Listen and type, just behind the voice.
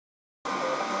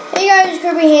Hey guys,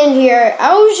 KirbyHand here.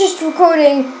 I was just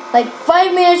recording like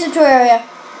 5 minutes of Terraria.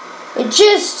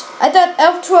 I thought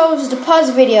F12 was the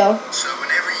pause video. So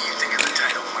whenever you think of the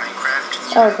title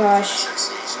Minecraft, oh gosh.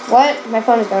 What? My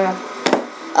phone is going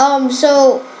off.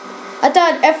 So I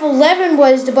thought F11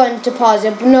 was the button to pause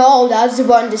it, but no, that's the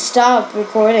button to stop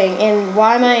recording. And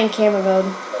why am I in camera mode?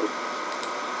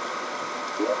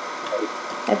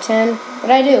 F10?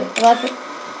 What'd I do?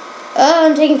 Oh,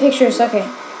 I'm taking pictures, okay.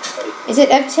 Is it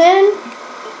F10?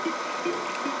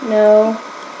 No.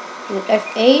 Is it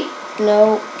F8?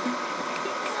 No.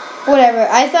 Whatever.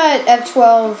 I thought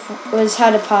F12 was how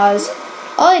to pause.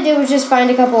 All I did was just find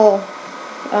a couple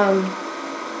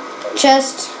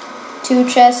chests, 2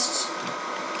 chests.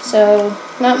 So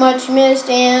not much missed,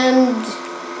 and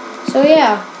so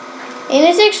yeah. And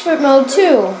it's expert mode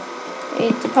too.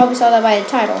 You probably saw that by the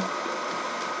title.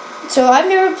 So I've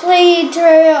never played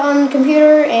Terraria on the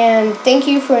computer, and thank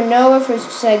you for Noah for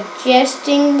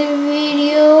suggesting the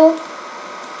video.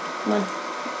 Come on.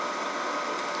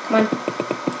 Come on.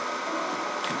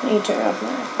 I need to turn off my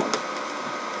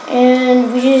iPhone.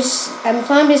 And I'm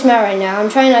climbing this map right now. I'm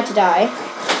trying not to die,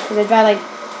 because I died like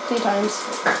 3 times.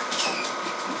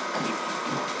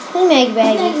 Hey Maggie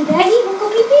Baggy. Maggie Baggy, wanna go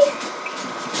pee-pee?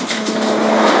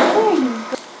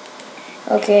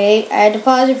 Okay, I had to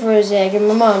pause it for a sec, and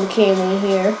my mom came in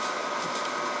here.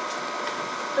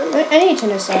 I need to turn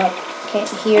this up. Can't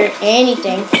hear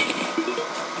anything.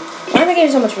 Why am I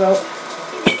getting so much rope?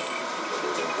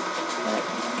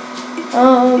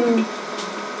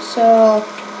 So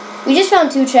we just found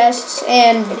 2 chests,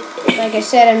 and like I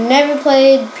said, I've never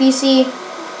played PC.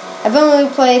 I've only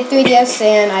played 3DS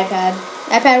and iPad.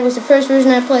 iPad was the first version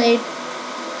I played,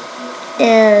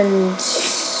 and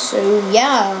so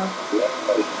yeah.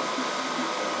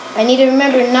 I need to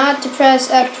remember not to press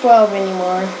F12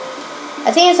 anymore.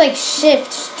 I think it's like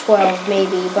Shift 12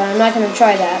 maybe, but I'm not going to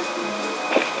try that.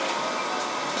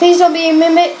 Please don't be a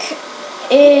mimic.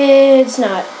 It's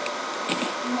not.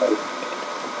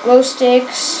 Glow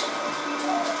sticks.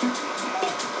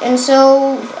 And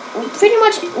so, pretty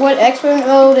much what expert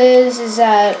mode is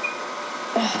that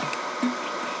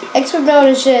expert mode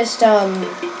is just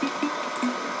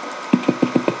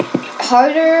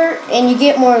harder, and you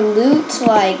get more loot.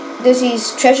 Like there's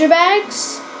these treasure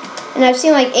bags, and I've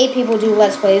seen like 8 people do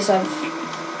let's plays of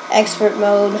expert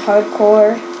mode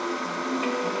hardcore,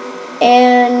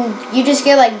 and you just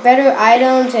get like better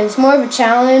items, and it's more of a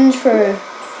challenge for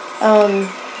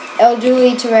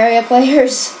elderly Terraria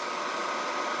players.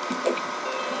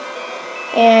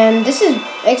 And this is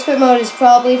expert mode is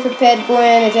probably for Pet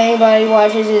Gwen if anybody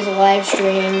watches his live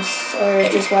streams or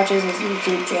just watches his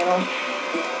YouTube channel.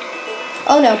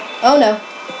 Oh no, oh no.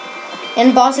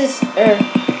 And bosses,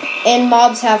 and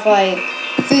mobs have like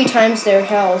 3 times their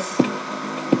health.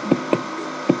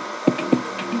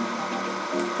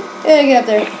 Yeah, get up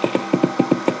there.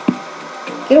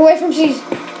 Get away from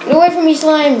me,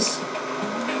 slimes.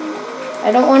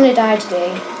 I don't want to die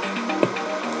today.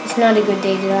 It's not a good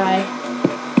day to die.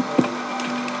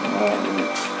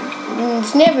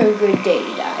 It's never a good day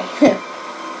to die.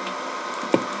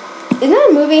 Isn't that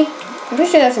a movie? I'm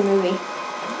pretty sure that's a movie.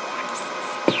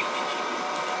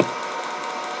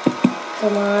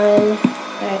 Come on.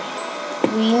 Alright.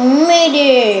 We made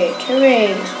it!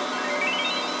 Hooray!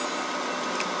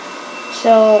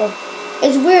 So,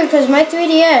 it's weird because my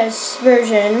 3DS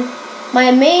version,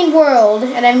 my main world,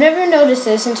 and I've never noticed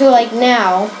this until like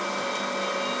now,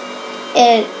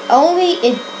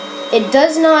 it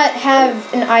does not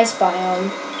have an ice biome.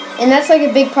 And that's like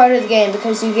a big part of the game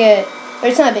because you get, or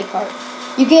it's not a big part,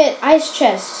 you get ice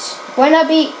chests. Why not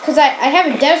be, because I have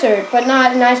a desert, but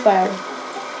not an ice biome.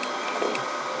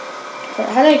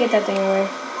 How did I get that thing away?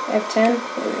 F10?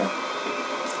 There we go.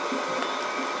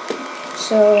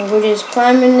 So we're just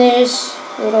climbing this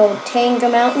little Tanga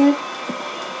mountain.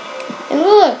 And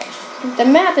look! The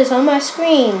map is on my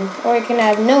screen. Or it can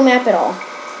have no map at all.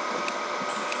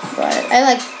 But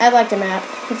I like the map.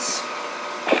 It's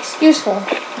useful.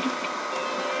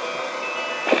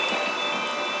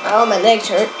 Oh, my legs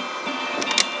hurt.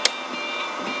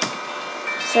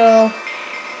 So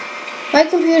my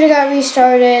computer got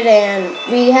restarted, and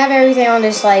we have everything on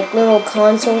this like little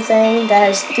console thing that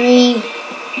has 3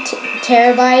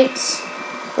 terabytes,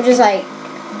 which is like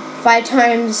 5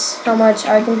 times how much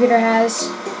our computer has.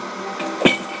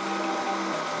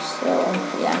 So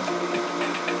yeah.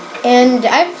 And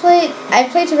I've played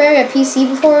Terraria PC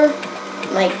before,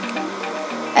 like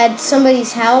at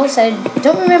somebody's house. I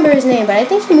don't remember his name, but I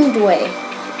think he moved away.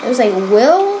 It was like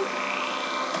Will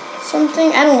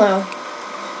something, I don't know.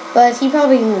 But he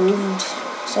probably moved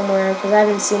somewhere because I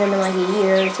haven't seen him in like a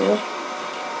year or 2.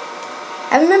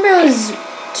 I remember it was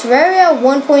Terraria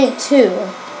 1.2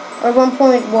 or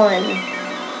 1.1.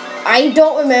 I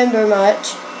don't remember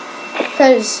much.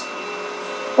 Because,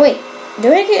 wait,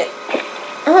 do I get...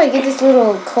 Oh, I get this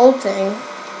little cold thing.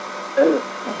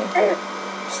 Okay.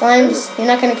 Slimes, you're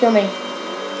not gonna kill me.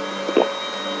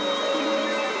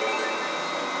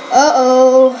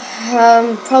 Uh-oh.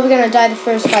 Probably gonna die the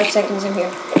first 5 seconds in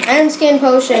here. Iron skin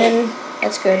potion.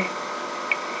 That's good.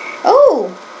 Oh!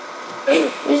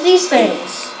 There's these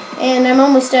things. And I'm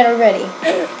almost dead already.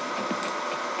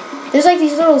 There's like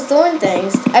these little thorn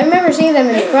things. I remember seeing them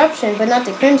in the corruption, but not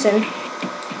the crimson.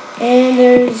 And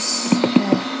there's...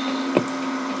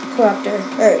 corruptor.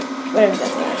 Or whatever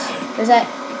that thing is. There's that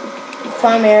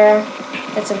Chimera.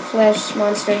 That's a flesh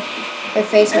monster. Or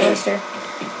face monster.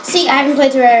 See, I haven't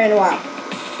played Terraria in a while.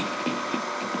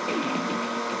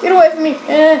 Get away from me!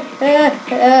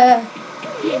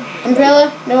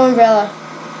 Umbrella? No umbrella.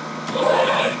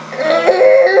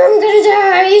 I'm gonna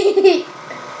die!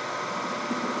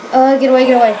 Get away,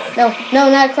 get away. No, no,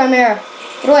 not a Chimera.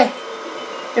 Get away.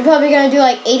 They're probably gonna do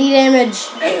like 80 damage.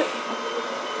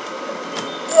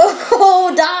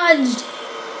 Oh, dodged!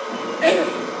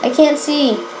 I can't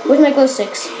see. Where's my glow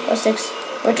sticks? Glow sticks.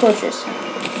 Or torches.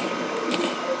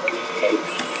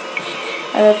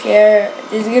 I don't care.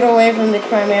 Just get away from the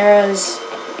Chimeras.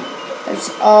 That's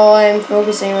all I'm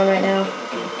focusing on right now.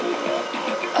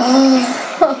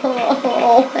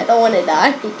 Oh, I don't want to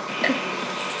die.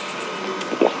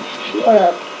 Hold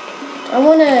up. I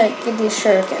want to get these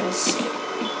shurikens.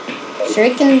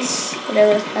 Shurikens?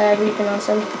 Whatever, however you pronounce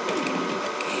them.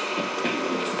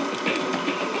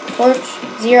 Torch,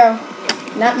 0.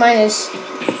 Not minus.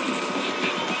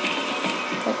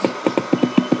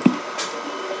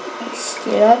 Let's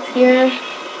get up here.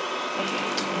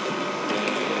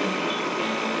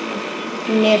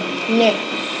 Nip, nip.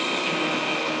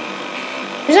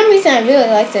 For some reason, I really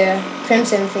like the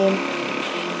crimson theme.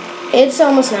 It's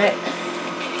almost night.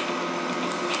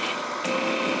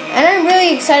 And I'm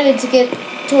really excited to get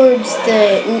towards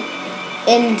the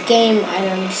end game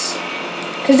items.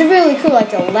 Because they're really cool, like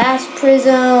the last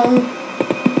prism.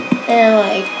 And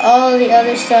like all the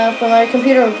other stuff. But my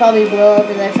computer would probably blow up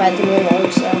if I fight the new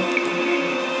mode, so.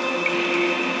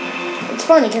 It's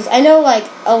funny, because I know like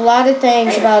a lot of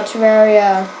things about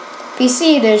Terraria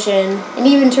PC edition, and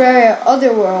even Terraria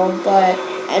Otherworld, but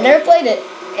I never played it,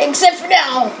 except for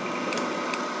now.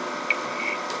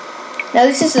 Now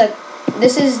this is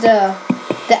the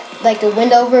like the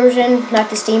window version, not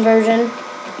the Steam version.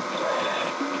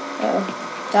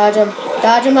 Dodge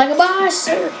him like a boss.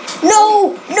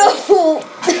 No, no.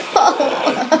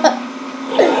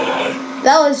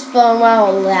 That was fun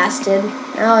while it lasted.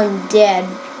 Now I'm dead.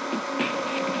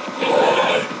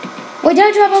 Wait, did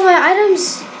I drop all my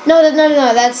items? No,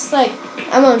 that's like,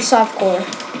 I'm on softcore.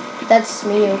 That's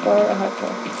mediocre or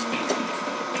hardcore.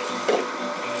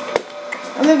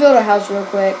 I'm gonna build a house real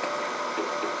quick.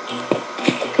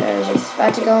 Because it's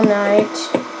about to go night.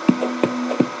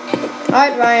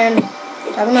 Alright, Ryan.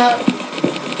 Talking about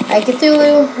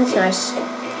Cthulhu. That's nice.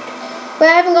 But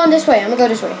I haven't gone this way. I'm gonna go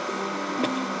this way.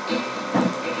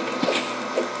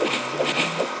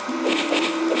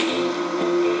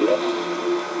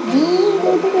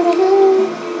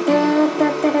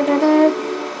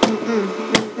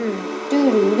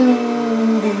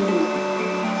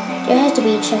 There has to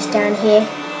be a chest down here.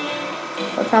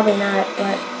 Or probably not,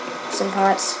 but some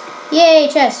pots. Yay,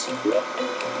 chest!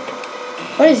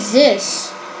 What is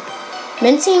this?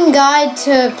 Mincing guide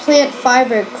to plant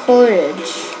fiber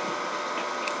cordage.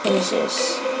 What is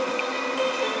this?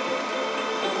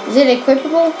 Is it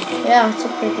equipable? Yeah, it's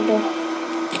equipable.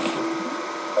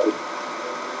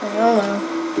 I don't know.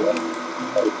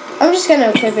 I'm just gonna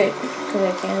equip it because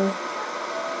I can.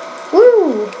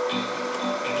 Woo!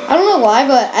 I don't know why,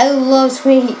 but I love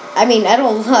swinging. I mean, I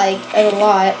don't like it a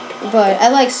lot, but I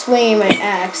like swinging my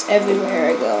axe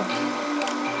everywhere I go.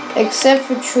 Except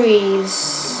for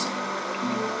trees.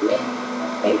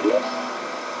 Wait.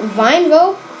 Vine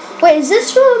rope? Wait, is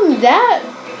this from that?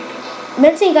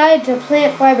 Mincing guide to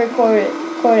plant fiber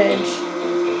cordage.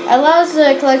 Allows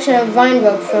the collection of vine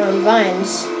rope from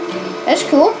vines. That's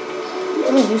cool.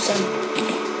 I'm gonna do some.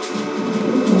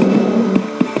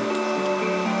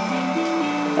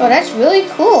 Oh, that's really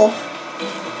cool.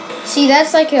 See,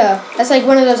 that's like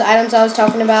one of those items I was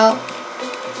talking about.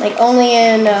 Like only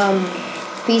in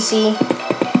PC.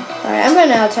 Alright, I'm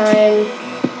running out of time.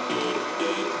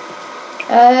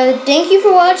 Thank you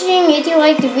for watching. If you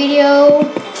liked the video,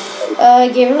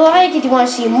 give it a like. If you want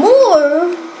to see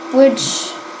more,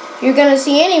 which you're gonna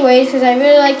see anyways, because I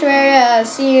really like Terraria.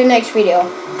 See you next video.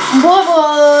 Bye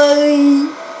bye.